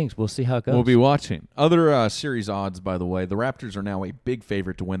interesting things. We'll see how it goes. We'll be watching. Other series odds, by the way, the Raptors are now a big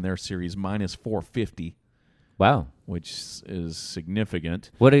favorite to win their series, minus 450. Wow. which is significant.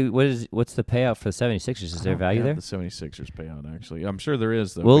 What's the payout for the 76ers? Is there value there? The 76ers payout, actually. I'm sure there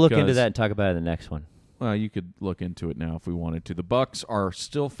is, though. We'll look into that and talk about it in the next one. Well, you could look into it now if we wanted to. The Bucks are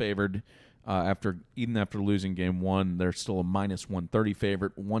still favored after losing game one. They're still a minus 130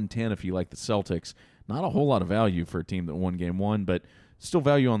 favorite, 110 if you like the Celtics. Not a whole lot of value for a team that won game one, but still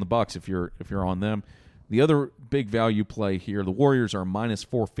value on the Bucks if you're on them. The other big value play here, the Warriors are a minus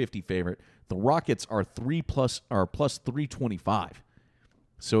 450 favorite. The Rockets are plus 325.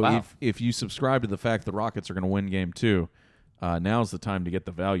 So wow. if you subscribe to the fact the Rockets are going to win game two, now's the time to get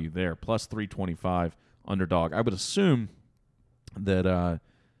the value there. Plus 325 underdog. I would assume that that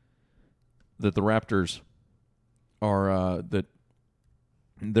the Raptors are that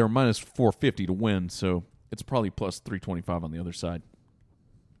they're minus 450 to win, so it's probably plus 325 on the other side.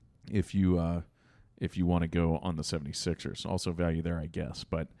 If you want to go on the 76ers, also value there, I guess,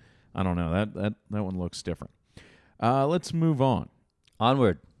 but I don't know. That one looks different. Let's move on.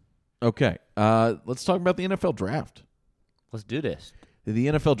 Onward. Okay. Let's talk about the NFL draft. Let's do this. The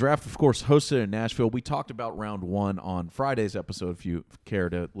NFL draft, of course, hosted in Nashville. We talked about round one on Friday's episode, if you care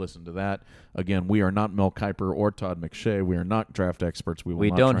to listen to that. Again, we are not Mel Kiper or Todd McShay. We are not draft experts.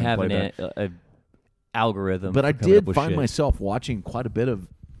 We don't have an algorithm. But I did find myself watching quite a bit of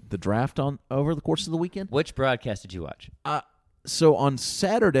the draft over the course of the weekend. Which broadcast did you watch? So on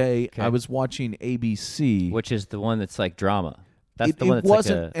Saturday, I was watching ABC. Which is the one that's like drama. That's the one that's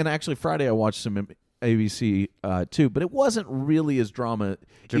wasn't, like and actually Friday I watched some ABC too, but it wasn't really as dramatic.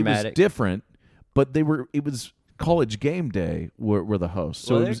 It was different, but it was College Game Day were the hosts.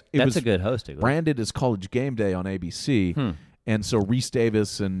 So that's a good hosting. Branded as College Game Day on ABC, and so Reese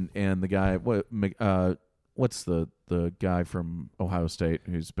Davis and the guy what's the guy from Ohio State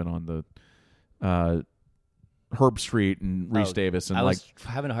who's been on the Herb Street and Reese Davis and I was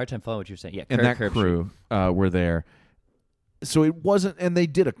having a hard time following what you're saying. Yeah, and that crew were there. So it wasn't, and they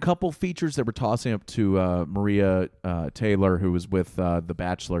did a couple features that were tossing up to Maria Taylor, who was with The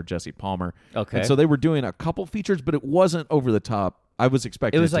Bachelor, Jesse Palmer. Okay. And so they were doing a couple features, but it wasn't over the top. I was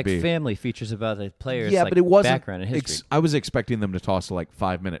expecting it was to like be family features about the players. Yeah, but it wasn't background and history. I was expecting them to toss like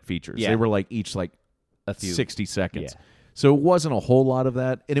 5-minute features. Yeah. They were like each like a few 60 seconds. Yeah. So it wasn't a whole lot of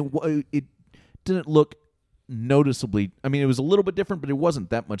that, and it didn't look noticeably. I mean, it was a little bit different, but it wasn't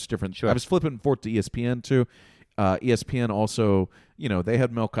that much different. Sure. I was flipping forth to ESPN too. ESPN also, they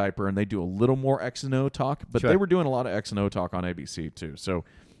had Mel Kiper, and they do a little more X and O talk, but they were doing a lot of X and O talk on ABC too. So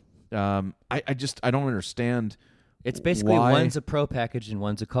I don't understand. It's basically why. One's a pro package and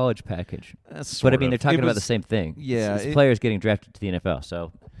one's a college package. But I mean, they're talking about the same thing. Yeah, it's players getting drafted to the NFL,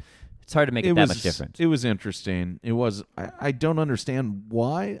 so it's hard to make it that much difference. It was interesting. It was. I don't understand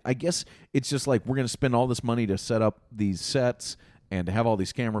why. I guess it's just like we're going to spend all this money to set up these sets and to have all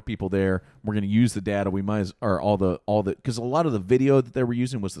these camera people there. We're going to use the data. We might all the because a lot of the video that they were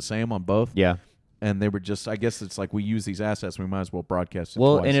using was the same on both. Yeah. And they were just, I guess it's like we use these assets, we might as well broadcast it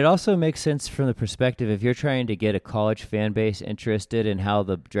twice. And it also makes sense from the perspective if you're trying to get a college fan base interested in how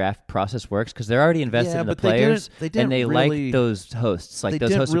the draft process works, because they're already invested in the players, and they really, like those hosts. Like they those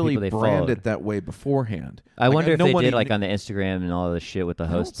didn't hosts really are people they brand followed. it that way beforehand. I wonder if they did like on the Instagram and all of this shit with the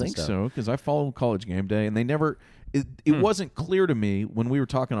hosts. I don't think and stuff. so, because I follow College Game Day, and they never. It wasn't clear to me when we were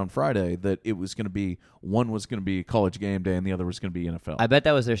talking on Friday that it was going to be one was going to be College Game Day and the other was going to be NFL. I bet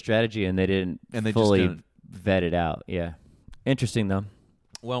that was their strategy, and they didn't fully just vet it out. Yeah, interesting though.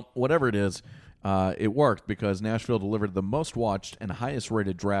 Well, whatever it is, it worked because Nashville delivered the most watched and highest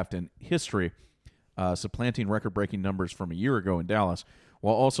rated draft in history, supplanting record-breaking numbers from a year ago in Dallas,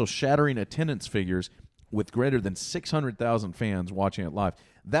 while also shattering attendance figures with greater than 600,000 fans watching it live.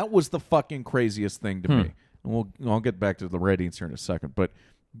 That was the fucking craziest thing to me. And I'll get back to the ratings here in a second, but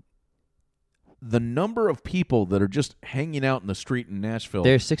the number of people that are just hanging out in the street in Nashville.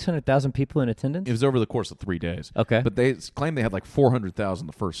 There's 600,000 people in attendance? It was over the course of 3 days. Okay. But they claimed they had like 400,000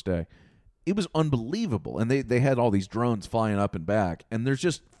 the first day. It was unbelievable. And they had all these drones flying up and back. And there's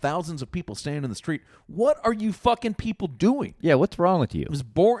just thousands of people standing in the street. What are you fucking people doing? Yeah, what's wrong with you? It was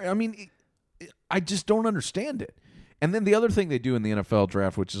boring. I mean, I just don't understand it. And then the other thing they do in the NFL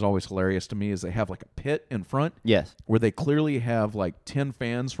draft, which is always hilarious to me, is they have like a pit in front. Yes. Where they clearly have like 10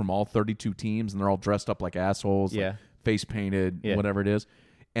 fans from all 32 teams, and they're all dressed up like assholes, like face painted, whatever it is.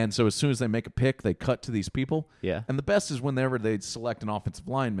 And so as soon as they make a pick, they cut to these people. Yeah. And the best is whenever they select an offensive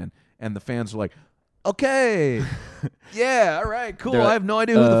lineman, and the fans are like, okay, yeah, all right, cool. I have no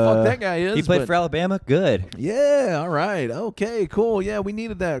idea who the fuck that guy is. He played for Alabama? Good. Yeah, all right, okay, cool. Yeah, we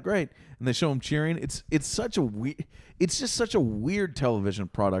needed that. Great. And they show him cheering. It's such a weird. It's just such a weird television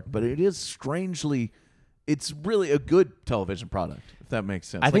product, but it is strangely. it's really a good television product, if that makes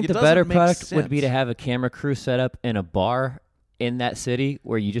sense. I Like, think it the doesn't better make product would be sense. to have a camera crew set up in a bar in that city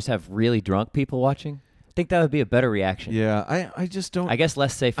where you just have really drunk people watching. I think that would be a better reaction. Yeah, I just don't. I guess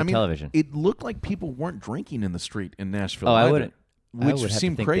less safe for I mean, television. it looked like people weren't drinking in the street in Nashville. Oh, I either, wouldn't- I which would have to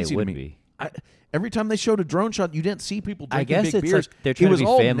seemed think they crazy to would me. be. Every time they showed a drone shot, you didn't see people I drinking guess big it's beers. like they're It trying to was be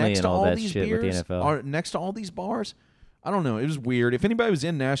all family next and to all all that these shit with the beers, NFL. are next to all these bars. I don't know. It was weird. If anybody was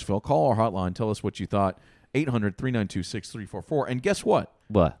in Nashville, call our hotline. Tell us what you thought. 800-392-6344. And guess what?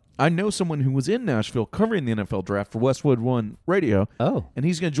 What? I know someone who was in Nashville covering the NFL draft for Westwood One Radio. Oh. And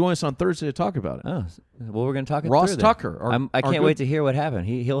he's going to join us on Thursday to talk about it. Oh, well, we're going to talk it Ross through then. Tucker, our- I our can't good- wait to hear what happened.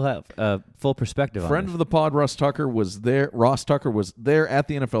 He'll have full perspective Friend on of the pod, Ross Tucker was there. Ross Tucker was there at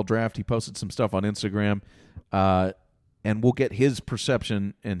the NFL draft. He posted some stuff on Instagram, and we'll get his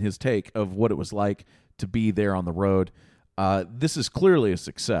perception and his take of what it was like to be there on the road. This is clearly a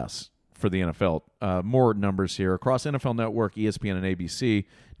success for the NFL. More numbers here across NFL Network, ESPN, and ABC.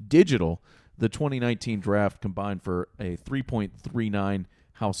 Digital, the 2019 draft combined for a 3.39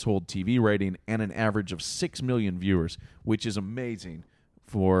 household TV rating and an average of 6 million viewers, which is amazing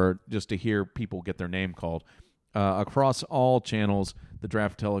for just to hear people get their name called. Across all channels, the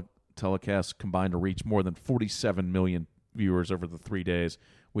draft telecast combined to reach more than 47 million viewers over the 3 days,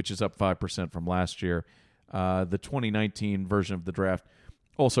 which is up 5% from last year. The 2019 version of the draft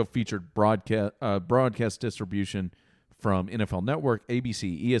also featured broadcast distribution from NFL Network,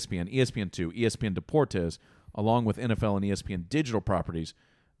 ABC, ESPN, ESPN2, ESPN Deportes, along with NFL and ESPN digital properties,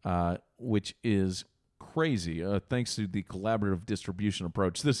 which is crazy, thanks to the collaborative distribution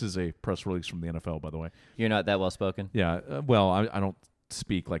approach. This is a press release from the NFL, by the way. You're not that well spoken. Yeah, well, I don't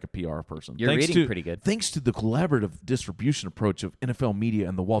speak like a PR person. You're reading pretty good. Thanks to the collaborative distribution approach of NFL Media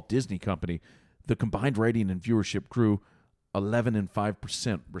and the Walt Disney Company, the combined rating and viewership grew 11 and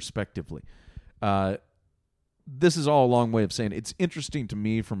 5% respectively. This is all a long way of saying it's interesting to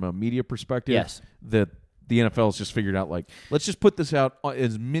me from a media perspective Yes. that the NFL has just figured out, like, let's just put this out on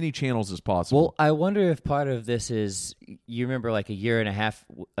as many channels as possible. Well, I wonder if part of this is, you remember like a year and a half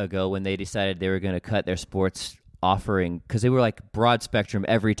ago when they decided they were going to cut their sports offering, because they were like broad spectrum,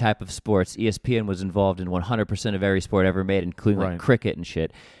 every type of sports. ESPN was involved in 100% of every sport ever made, including like Right. cricket and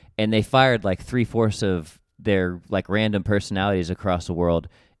shit. And they fired like 3/4 of their like random personalities across the world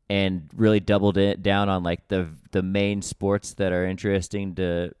and really doubled it down on like the main sports that are interesting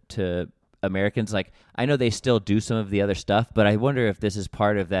to Americans. Like, I know they still do some of the other stuff, but I wonder if this is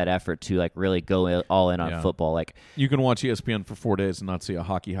part of that effort to like really go all in on Yeah. football. Like, You can watch ESPN for 4 days and not see a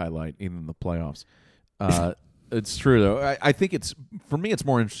hockey highlight, even in the playoffs. It's true, though. I think for me, it's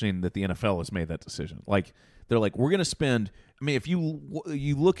more interesting that the NFL has made that decision. Like, they're like, we're going to spend. I mean, if you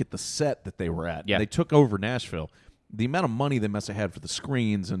look at the set that they were at, Yeah. they took over Nashville. The amount of money they must have had for the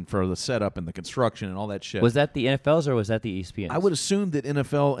screens and for the setup and the construction and all that shit. was that the NFL's or was that the ESPN's? I would assume that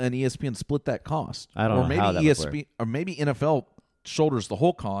NFL and ESPN split that cost. I don't or know maybe how that would work. or maybe NFL shoulders the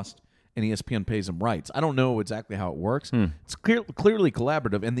whole cost and ESPN pays them rights. I don't know exactly how it works. It's clearly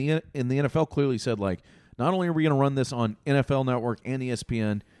collaborative, and the NFL clearly said, like, not only are we going to run this on NFL Network and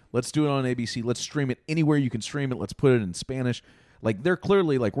ESPN, let's do it on ABC. Let's stream it anywhere you can stream it. Let's put it in Spanish. Like, they're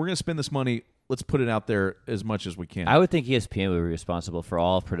clearly like, we're going to spend this money. Let's put it out there as much as we can. I would think ESPN would be responsible for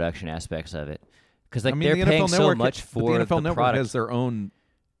all production aspects of it, because like I mean, they're the paying NFL so Network, much but for the NFL Network product. has their own.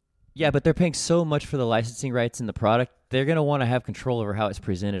 Yeah, but they're paying so much for the licensing rights in the product. They're going to want to have control over how it's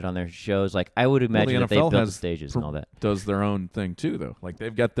presented on their shows. Like, I would imagine Well, that the they NFL built the stages and all that. does their own thing too, though. Like,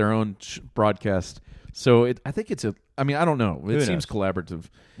 they've got their own broadcast. So I think it's I mean, I don't know. It seems collaborative.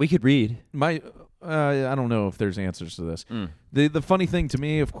 We could read. I don't know if there's answers to this. The funny thing to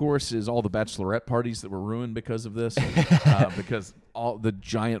me, of course, is all the bachelorette parties that were ruined because of this. Because all the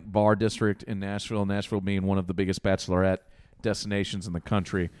giant bar district in Nashville being one of the biggest bachelorette destinations in the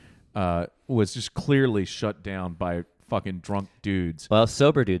country, was just clearly shut down by fucking drunk dudes. Well,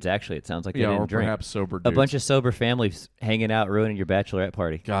 sober dudes, actually. It sounds like they Yeah, didn't or drink. perhaps sober A dudes. bunch of sober families hanging out, ruining your bachelorette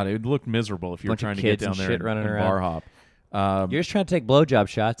party. God, it would look miserable if you were Bunch of trying to get kids down and there shit and, running and around. bar hop. You're just trying to take blowjob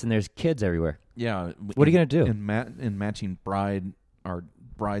shots, and there's kids everywhere. Yeah. What are you gonna do? In matching bride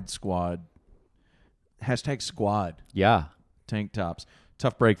squad. # squad Yeah. tank tops.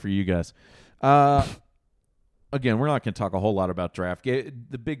 Tough break for you guys. Again, we're not going to talk a whole lot about draft.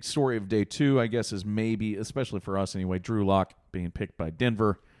 The big story of day 2, I guess, is maybe, especially for us anyway, Drew Lock being picked by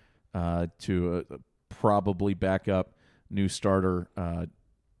Denver to probably back up new starter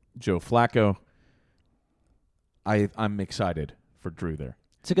Joe Flacco. I'm excited for Drew there.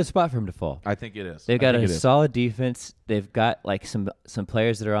 It's a good spot for him to fall. I think it is. They've got I a think it is. solid defense. They've got like some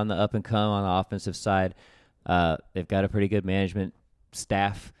players that are on the up and come on the offensive side. They've got a pretty good management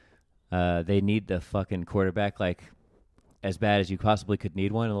staff. They need the fucking quarterback like as bad as you possibly could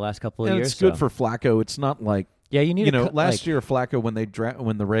need one in the last couple of And years. it's good so. for Flacco. It's not like Yeah, you need last year Flacco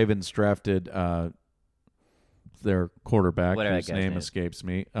when the Ravens drafted their quarterback, Whatever whose that guy's name name. escapes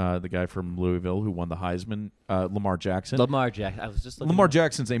me, the guy from Louisville who won the Heisman, Lamar Jackson. Lamar Jackson. I was just looking Lamar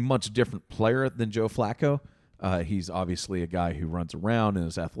Jackson's a much different player than Joe Flacco. He's obviously a guy who runs around and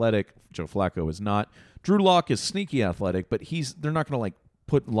is athletic. Joe Flacco is not. Drew Lock is sneaky athletic, but they're not going to like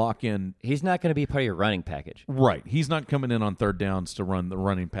put Lock in. He's not going to be part of your running package. Right. He's not coming in on third downs to run the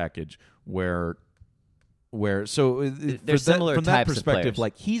running package so They're similar from that types of perspective, players.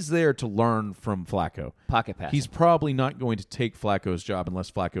 like he's there to learn from Flacco. Pocket pass. He's probably not going to take Flacco's job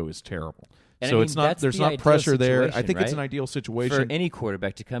unless Flacco is terrible. And So I mean, it's not that's there's the not ideal pressure there. I situation, think it's an right? ideal for situation. any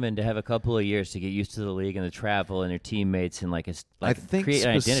quarterback to come in to have a couple of years to get used to the league and the travel and their teammates and I think create an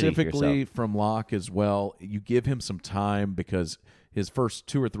identity for specifically yourself. from Locke as well, you give him some time because his first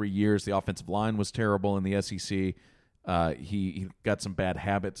 2 or 3 years, the offensive line was terrible in the SEC. He got some bad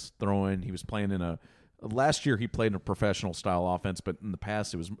habits throwing. He was playing last year he played in a professional style offense, but in the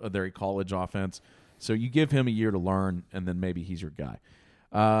past it was a very college offense. So you give him a year to learn, and then maybe he's your guy.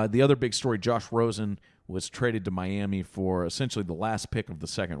 The other big story, Josh Rosen was traded to Miami for essentially the last pick of the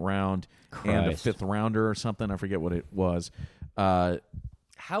second round and a Christ. 5th rounder or something. I forget what it was.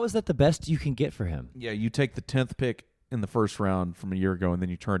 How is that the best you can get for him? Yeah, you take the 10th pick in the first round from a year ago, and then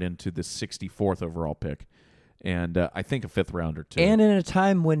you turn it into the 64th overall pick. And I think a 5th rounder, too. And in a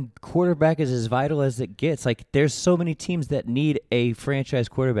time when quarterback is as vital as it gets, like there's so many teams that need a franchise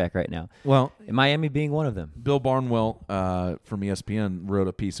quarterback right now. Well, Miami being one of them. Bill Barnwell from ESPN wrote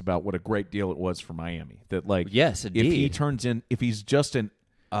a piece about what a great deal it was for Miami. That like, Yes, if he indeed. turns in, if he's just an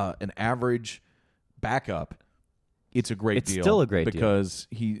average backup, it's a great It's deal. still a great deal. because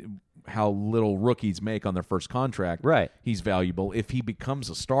how little rookies make on their first contract. Right. He's valuable. If he becomes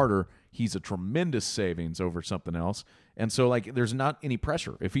a starter, he's a tremendous savings over something else. And so like, there's not any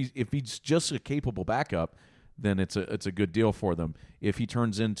pressure. If he's just a capable backup, then it's a good deal for them. If he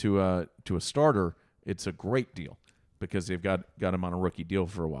turns into a starter, it's a great deal because they've got him on a rookie deal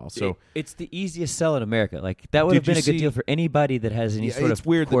for a while. So It's the easiest sell in America. Like that would have Did been you a good see- deal for anybody that has any sort it's of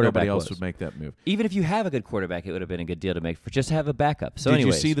weird that quarterback nobody else woes. would make that move. Even if you have a good quarterback, it would have been a good deal to make for just have a backup. So Did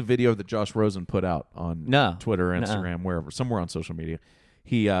anyways, you see the video that Josh Rosen put out on No. Twitter, Nuh-uh. Instagram, wherever, somewhere on social media?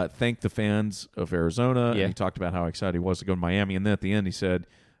 He thanked the fans of Arizona, Yeah. and he talked about how excited he was to go to Miami. And then at the end, he said,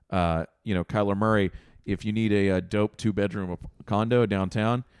 Kyler Murray, if you need a dope 2-bedroom condo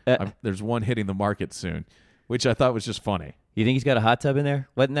downtown, there's one hitting the market soon, which I thought was just funny. You think he's got a hot tub in there?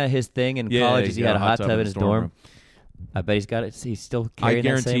 Wasn't that his thing in Yeah, college? he's He got had a a hot hot tub tub in in his his dorm dorm. room. I bet he's got it. He's still I carrying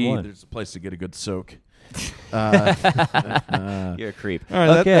that same guarantee one. there's a place to get a good soak. You're a creep. All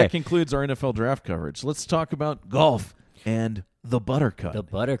right, Okay. that concludes our NFL draft coverage. Let's talk about golf and the Buttercut. The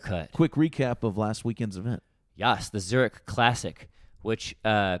Buttercut. Quick recap of last weekend's event. Yes, the Zurich Classic, which,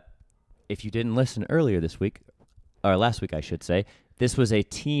 if you didn't listen earlier this week, or last week, I should say, this was a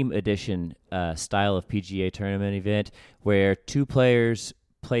team edition style of PGA tournament event where two players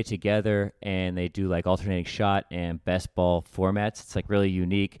play together and they do like alternating shot and best ball formats. It's like really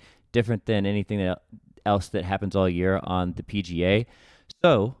unique, different than anything else that happens all year on the PGA.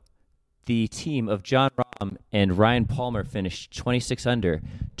 So the team of John Rahm and Ryan Palmer finished 26 under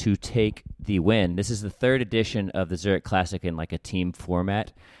to take the win. This is the third edition of the Zurich Classic in like a team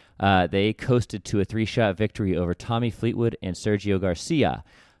format. They coasted to a 3-shot victory over Tommy Fleetwood and Sergio Garcia.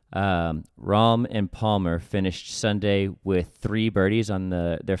 Rahm and Palmer finished Sunday with 3 birdies on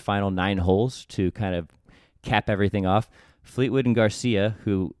their final 9 holes to kind of cap everything off. Fleetwood and Garcia,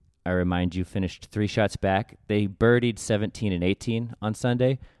 who I remind you finished 3 shots back, they birdied 17 and 18 on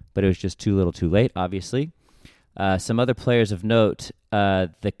Sunday, but it was just too little too late, obviously. Some other players of note,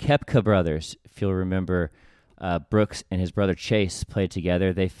 the Koepka brothers, if you'll remember, Brooks and his brother Chase played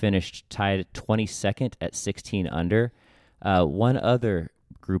together. They finished tied at 22nd at 16 under. One other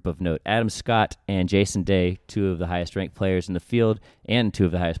group of note, Adam Scott and Jason Day, 2 of the highest ranked players in the field and 2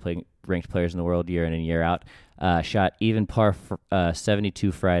 of the highest ranked players in the world year in and year out, shot even par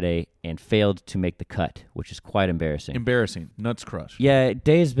 72 Friday and failed to make the cut, which is quite embarrassing. Embarrassing. Nuts crush. Yeah,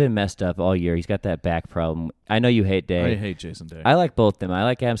 Day's been messed up all year. He's got that back problem. I know you hate Day. I hate Jason Day. I like both of them. I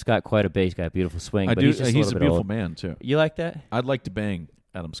like Adam Scott quite a bit. He's got a beautiful swing, I but do. he's just a He's little a bit beautiful old. man, too. You like that? I'd like to bang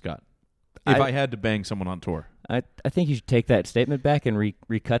Adam Scott. If I- I had to bang someone on tour. I think you should take that statement back and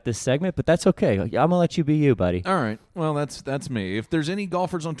recut this segment, but that's okay. I'm going to let you be you, buddy. All right. Well, that's me. If there's any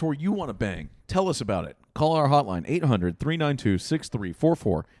golfers on tour you want to bang, tell us about it. Call our hotline,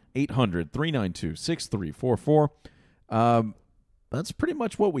 800-392-6344, 800-392-6344. That's pretty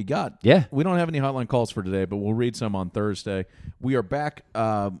much what we got. Yeah. We don't have any hotline calls for today, but we'll read some on Thursday. We are back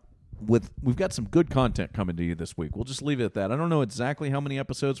we've got some good content coming to you this week. We'll just leave it at that. I don't know exactly how many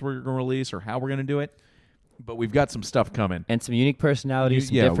episodes we're going to release or how we're going to do it, but we've got some stuff coming. And some unique personalities,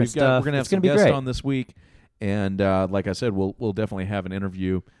 some different stuff. We're going to have some guests on this week. And like I said, we'll definitely have an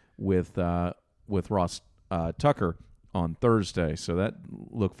interview with Ross Tucker on Thursday. So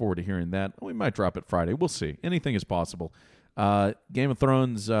look forward to hearing that. We might drop it Friday. We'll see. Anything is possible. Game of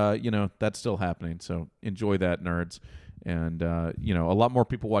Thrones, that's still happening. So enjoy that, nerds. And, a lot more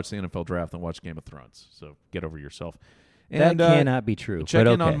people watch the NFL draft than watch Game of Thrones. So get over yourself. And, that cannot be true. Check in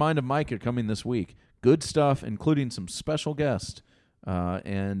okay. on Mind of Micah coming this week. Good stuff, including some special guests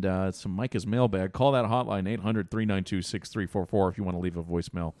and some Micah's mailbag. Call that hotline, 800-392-6344, if you want to leave a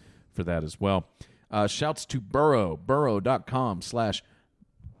voicemail for that as well. Shouts to Burrow,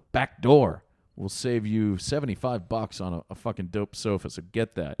 burrow.com/backdoor. Will save you $75 on a fucking dope sofa, so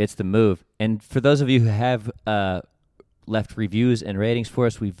get that. It's the move. And for those of you who have left reviews and ratings for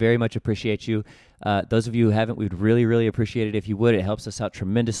us, we very much appreciate you. Those of you who haven't, we'd really, really appreciate it if you would. It helps us out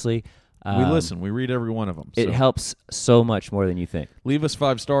tremendously. We listen. We read every one of them. So. It helps so much more than you think. Leave us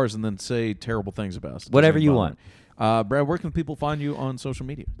 5 stars and then say terrible things about us. Whatever you want. Brad, where can people find you on social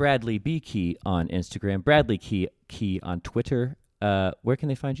media? Bradley B. Key on Instagram. Bradley Key on Twitter. Where can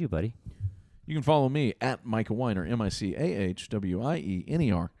they find you, buddy? You can follow me at Micah Weiner,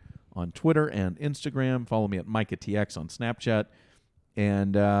 MICAHWIENER, on Twitter and Instagram. Follow me at MicahTX on Snapchat.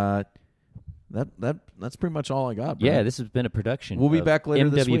 And that's pretty much all I got, bro. Yeah, this has been a production. We'll be back later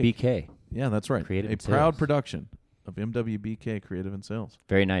this week. MWBK. Yeah, that's right. Creative a and proud Sales. production of MWBK Creative and Sales.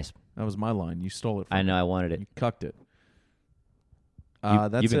 Very nice. That was my line. You stole it from I know. me. I wanted it. You cucked it.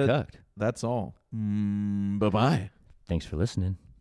 You've been it. cucked. That's all. Bye-bye. Thanks for listening.